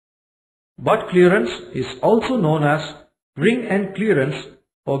Butt clearance is also known as ring end clearance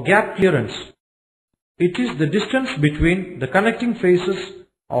or gap clearance. It is the distance between the connecting faces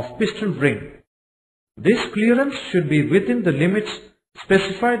of piston ring. This clearance should be within the limits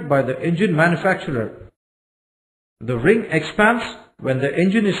specified by the engine manufacturer. The ring expands when the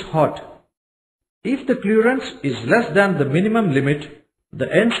engine is hot. If the clearance is less than the minimum limit,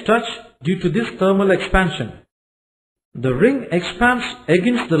 the ends touch due to this thermal expansion. The ring expands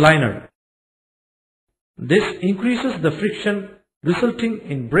against the liner. This increases the friction, resulting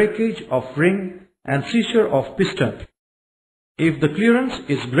in breakage of ring and seizure of piston. If the clearance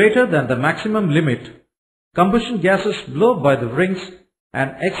is greater than the maximum limit, combustion gases blow by the rings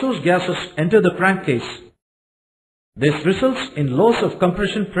and exhaust gases enter the crankcase. This results in loss of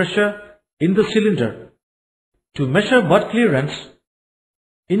compression pressure in the cylinder. To measure butt clearance,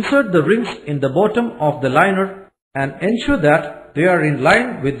 insert the rings in the bottom of the liner and ensure that they are in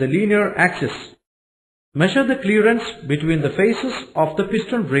line with the linear axis. Measure the clearance between the faces of the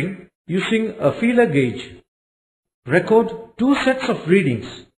piston ring using a feeler gauge. Record 2 sets of readings,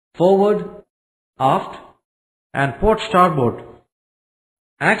 forward, aft and port starboard.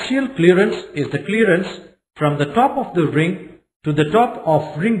 Axial clearance is the clearance from the top of the ring to the top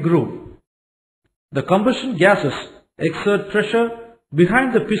of ring groove. The combustion gases exert pressure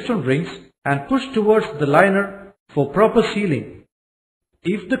behind the piston rings and push towards the liner for proper sealing.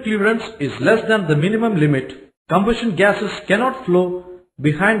 If the clearance is less than the minimum limit, combustion gases cannot flow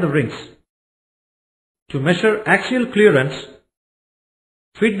behind the rings. To measure axial clearance,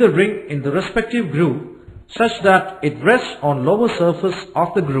 fit the ring in the respective groove such that it rests on lower surface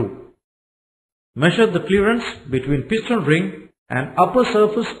of the groove. Measure the clearance between piston ring and upper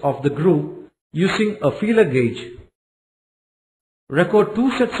surface of the groove using a feeler gauge. Record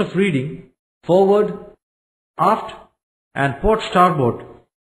 2 sets of reading, forward, aft and port starboard.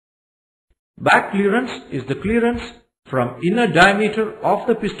 Back clearance is the clearance from inner diameter of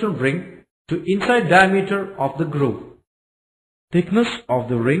the piston ring to inside diameter of the groove. Thickness of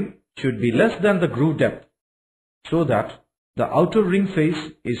the ring should be less than the groove depth, so that the outer ring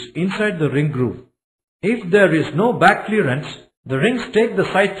face is inside the ring groove. If there is no back clearance, the rings take the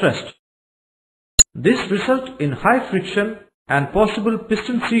side thrust. This results in high friction and possible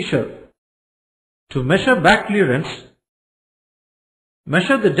piston seizure. To measure back clearance,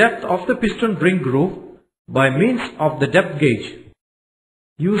 measure the depth of the piston ring groove by means of the depth gauge.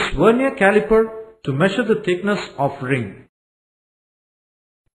 Use vernier caliper to measure the thickness of ring.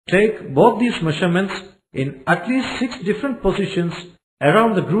 Take both these measurements in at least 6 different positions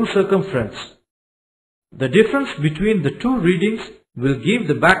around the groove circumference. The difference between the 2 readings will give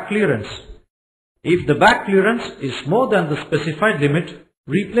the back clearance. If the back clearance is more than the specified limit,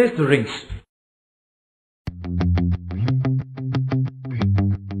 replace the rings.